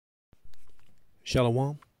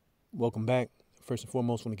Shalom. Welcome back. First and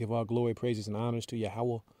foremost, I want to give all glory, praises, and honors to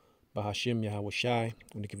Yahweh, Bahashim, Yahweh Shai. I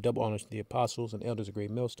want to give double honors to the apostles and elders of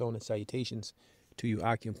Great Millstone, and salutations to you,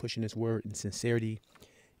 Akim, pushing this word in sincerity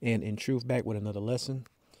and in truth. Back with another lesson.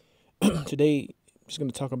 Today, I'm just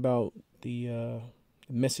going to talk about the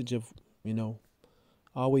message of,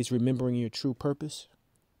 always remembering your true purpose.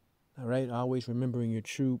 All right, always remembering your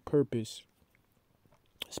true purpose,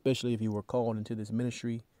 especially if you were called into this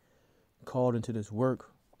ministry, called into this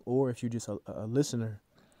work, or if you're just a listener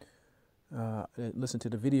that listen to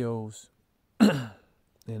the videos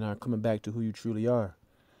and are coming back to who you truly are,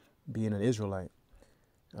 being an Israelite.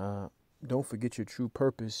 Don't forget your true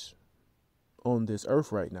purpose on this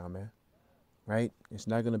earth right now, man. Right? It's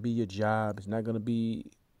not going to be your job. It's not going to be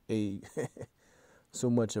a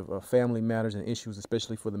so much of family matters and issues,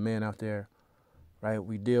 especially for the man out there. Right?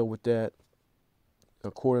 We deal with that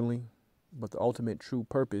accordingly. But the ultimate true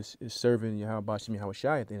purpose is serving Yahweh Bashim Yahweh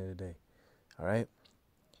Shai at the end of the day. All right?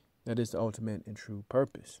 That is the ultimate and true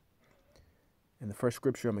purpose. And the first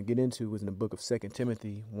scripture I'm going to get into is in the book of 2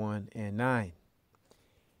 Timothy 1 and 9.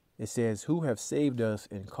 It says, who have saved us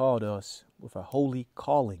and called us with a holy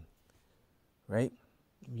calling. Right?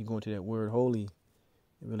 When you go into that word holy, it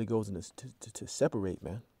really goes into to separate,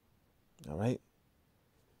 man. All right?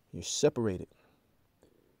 You're separated.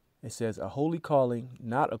 It says, a holy calling,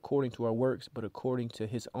 not according to our works, but according to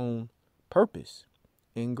his own purpose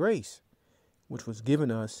and grace, which was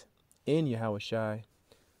given us in Yahweh Shai,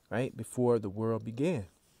 right, before the world began.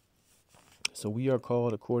 So we are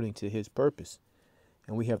called according to his purpose.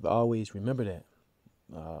 And we have to always remember that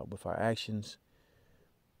with our actions,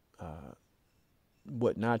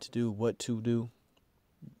 what not to do, what to do.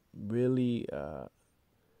 Really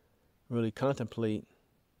contemplate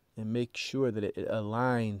and make sure that it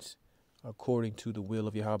aligns according to the will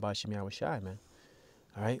of Yahweh Bashim Yahweh Shai, man.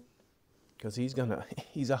 All right? Because he's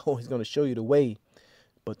always going to show you the way,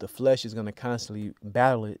 but the flesh is going to constantly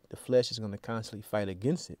battle it. The flesh is going to constantly fight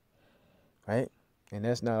against it. Right? And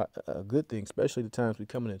that's not a good thing, especially the times we're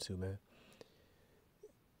coming into, man.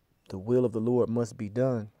 The will of the Lord must be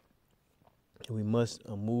done. And we must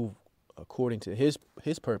move according to his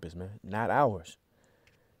purpose, man, not ours.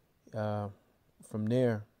 From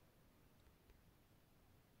there,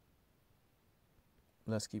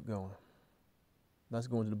 let's keep going. Let's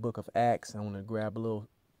go into the book of Acts. I want to grab a little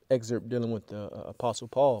excerpt dealing with the Apostle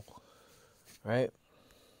Paul. Right?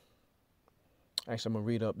 Actually, I'm going to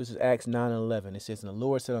read up. This is Acts 9:11. It says, and the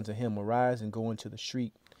Lord said unto him, arise and go into the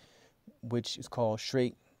street, which is called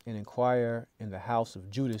Straight, and inquire in the house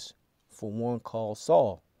of Judas for one called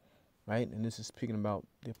Saul. Right? And this is speaking about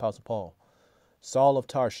the Apostle Paul. Saul of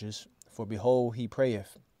Tarshish, for behold, he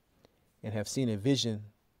prayeth, and have seen a vision,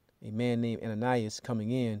 a man named Ananias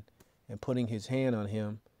coming in and putting his hand on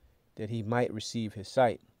him that he might receive his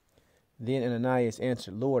sight. Then Ananias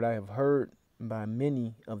answered, Lord, I have heard by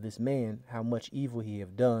many of this man how much evil he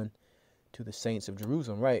have done to the saints of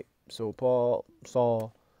Jerusalem. Right. So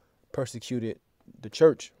Saul persecuted the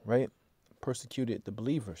church, right? Persecuted the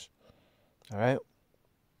believers. All right.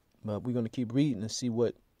 But we're going to keep reading and see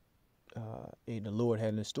what the Lord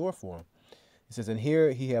had in store for him. It says, and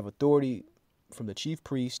here he have authority from the chief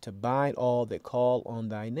priest to bind all that call on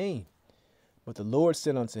thy name. But the Lord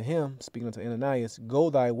said unto him, speaking unto Ananias, go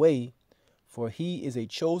thy way, for he is a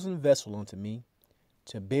chosen vessel unto me,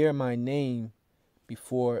 to bear my name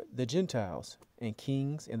before the Gentiles and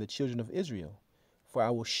kings and the children of Israel. For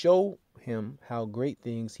I will show him how great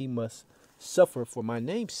things he must suffer for my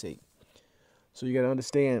name's sake. So you got to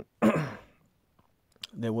understand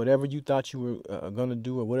that whatever you thought you were going to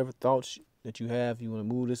do, or whatever thoughts that you have, you want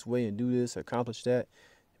to move this way and do this, accomplish that,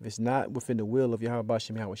 if it's not within the will of Yahweh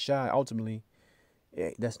Bashim Yahweh Shai, ultimately,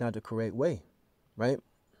 that's not the correct way, right?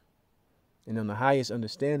 And on the highest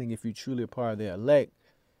understanding, if you truly are part of the elect,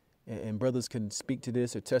 and brothers can speak to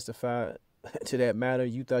this or testify to that matter,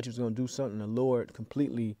 you thought you was going to do something, the Lord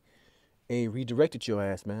completely redirected your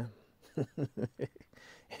ass, man,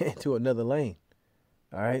 into another lane,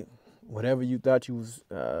 all right? Whatever you thought you was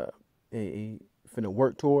finna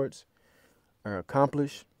work towards or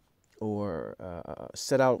accomplish or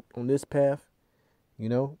set out on this path,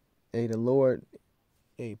 the Lord,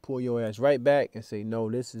 pull your ass right back and say,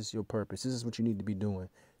 no, this is your purpose. This is what you need to be doing.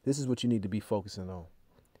 This is what you need to be focusing on.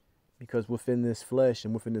 Because within this flesh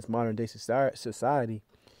and within this modern day society,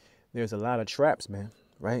 there's a lot of traps, man,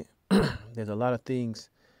 right? There's a lot of things.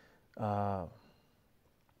 There's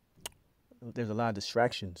a lot of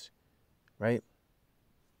distractions, right?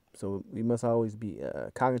 So we must always be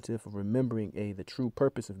cognitive of remembering the true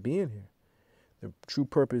purpose of being here. The true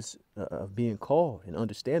purpose of being called and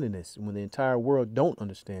understanding this when the entire world don't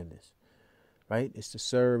understand this, right? It's to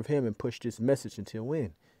serve him and push this message until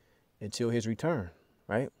when? Until his return,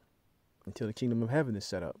 right? Until the kingdom of heaven is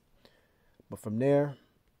set up. But from there,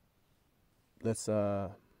 let's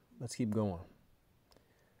keep going.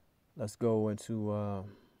 Let's go into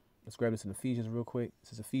let's grab this in Ephesians real quick.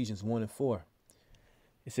 This is Ephesians 1:4.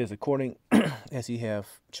 It says, according as he have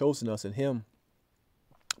chosen us in him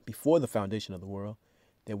before the foundation of the world,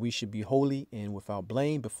 that we should be holy and without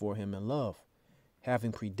blame before him in love,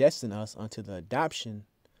 having predestined us unto the adoption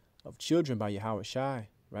of children by Yahweh Shai,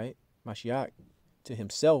 right? Mashiach, to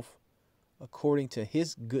himself, according to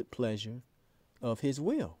his good pleasure of his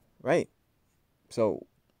will, right? So,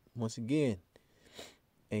 once again,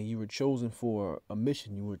 and you were chosen for a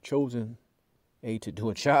mission. You were chosen, to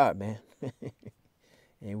do a job, man.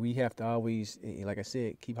 And we have to always, like I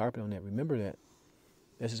said, keep harping on that. Remember that.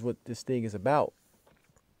 This is what this thing is about.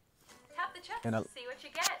 Tap the chest and see what you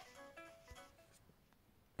get.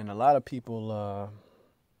 And a lot of people, a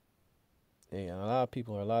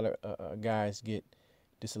lot of guys get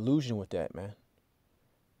disillusioned with that, man.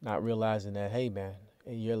 Not realizing that, hey, man,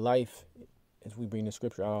 your life, as we bring the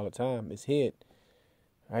scripture out all the time, is hid,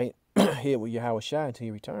 right? Hid with Yahweh Shai until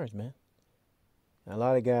he returns, man. And a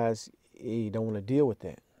lot of guys don't want to deal with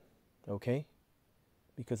that, okay?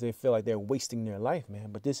 Because they feel like they're wasting their life,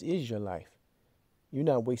 man. But this is your life. You're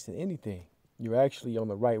not wasting anything. You're actually on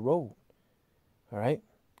the right road, all right?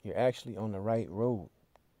 You're actually on the right road.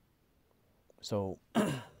 So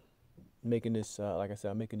making this, like I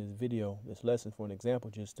said, I'm making this video, this lesson for an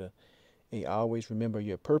example, just to always remember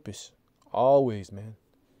your purpose. Always, man.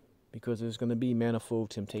 Because there's going to be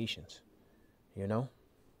manifold temptations, you know?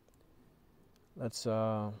 Let's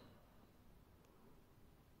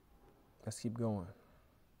keep going.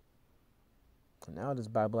 And now this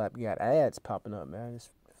Bible app got ads popping up, man. It's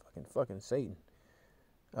fucking Satan.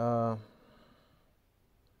 From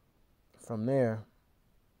there,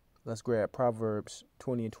 let's grab Proverbs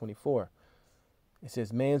 20:24. It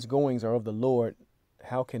says, man's goings are of the Lord.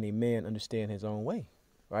 How can a man understand his own way?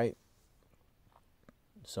 Right?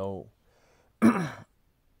 So, I'm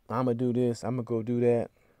going to do this. I'm going to go do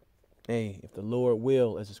that. Hey, if the Lord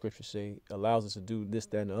will, as the scriptures say, allows us to do this,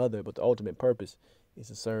 that, and the other, but the ultimate purpose is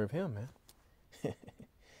to serve him, man.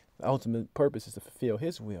 The ultimate purpose is to fulfill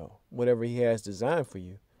his will, whatever he has designed for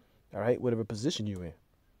you, all right, whatever position you're in,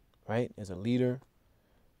 right, as a leader,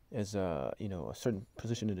 as a certain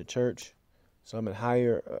position in the church, some in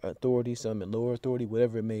higher authority, some in lower authority,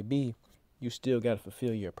 whatever it may be, you still got to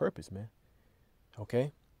fulfill your purpose, man,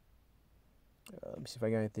 okay? Let me see if I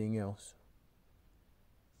got anything else.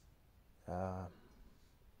 I'm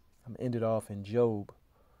going to end it off in Job,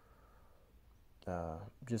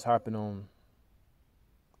 just harping on,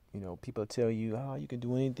 people tell you, oh, you can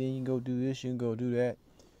do anything, you can go do this, you can go do that.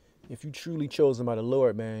 If you truly chosen by the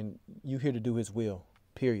Lord, man, you're here to do his will,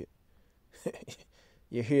 period.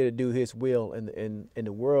 You're here to do his will, and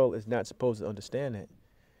the world is not supposed to understand that.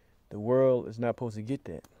 The world is not supposed to get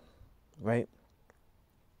that, right?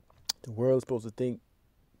 The world is supposed to think,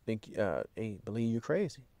 hey, believe you're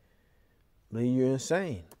crazy. Believe you're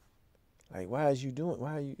insane. Like, why are you,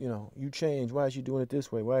 you changed, why is you doing it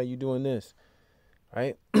this way? Why are you doing this?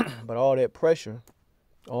 Right? But all that pressure,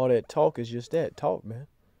 all that talk is just that, talk, man.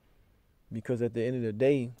 Because at the end of the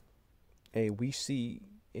day, hey, we see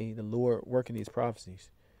the Lord working these prophecies,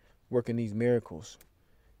 working these miracles,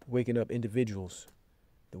 waking up individuals.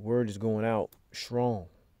 The word is going out strong,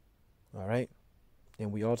 all right?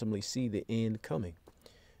 And we ultimately see the end coming.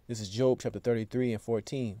 This is Job chapter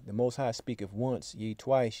 33:14. The Most High speaketh once, yea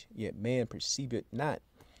twice, yet man perceiveth not.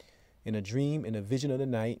 In a dream, in a vision of the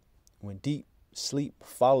night, when deep sleep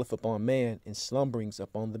falleth upon man, and slumberings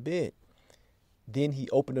upon the bed. Then he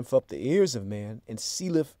openeth up the ears of man, and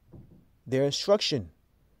sealeth their instruction.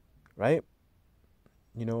 Right?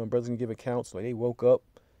 And brothers can give accounts like they woke up,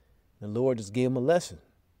 the Lord just gave them a lesson.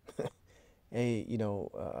 Hey,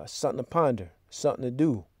 something to ponder, something to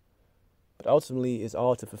do. But ultimately, it's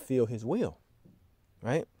all to fulfill his will,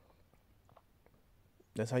 right?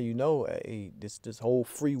 That's how this whole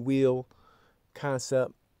free will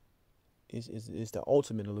concept is the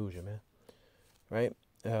ultimate illusion, man, right?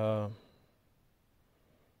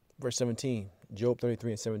 Verse 17, Job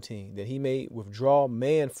 33:17, that he may withdraw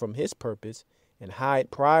man from his purpose and hide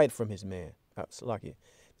pride from his man. Salakia.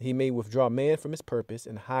 He may withdraw man from his purpose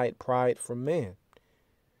and hide pride from man.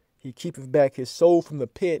 He keepeth back his soul from the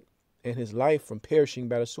pit, and his life from perishing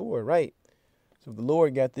by the sword, right? So if the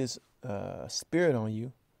Lord got this spirit on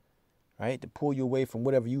you, right, to pull you away from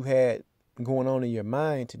whatever you had going on in your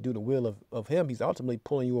mind to do the will of him, he's ultimately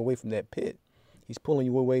pulling you away from that pit. He's pulling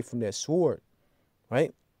you away from that sword,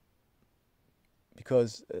 right?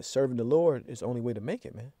 because serving the Lord is the only way to make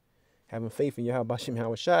it, man. Having faith in Yahweh Bashim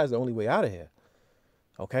Yahweh Shai is the only way out of here.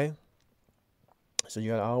 Okay? So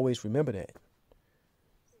you got to always remember that.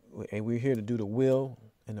 And we're here to do the will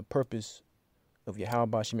and the purpose of Yahweh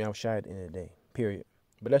Bashim Yahweh Shai at the end of the day. Period.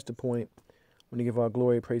 But that's the point. When we give our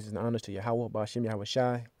glory, praises, and honors to Yahweh Bashim Yahweh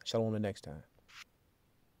Shai. Shalom the next time.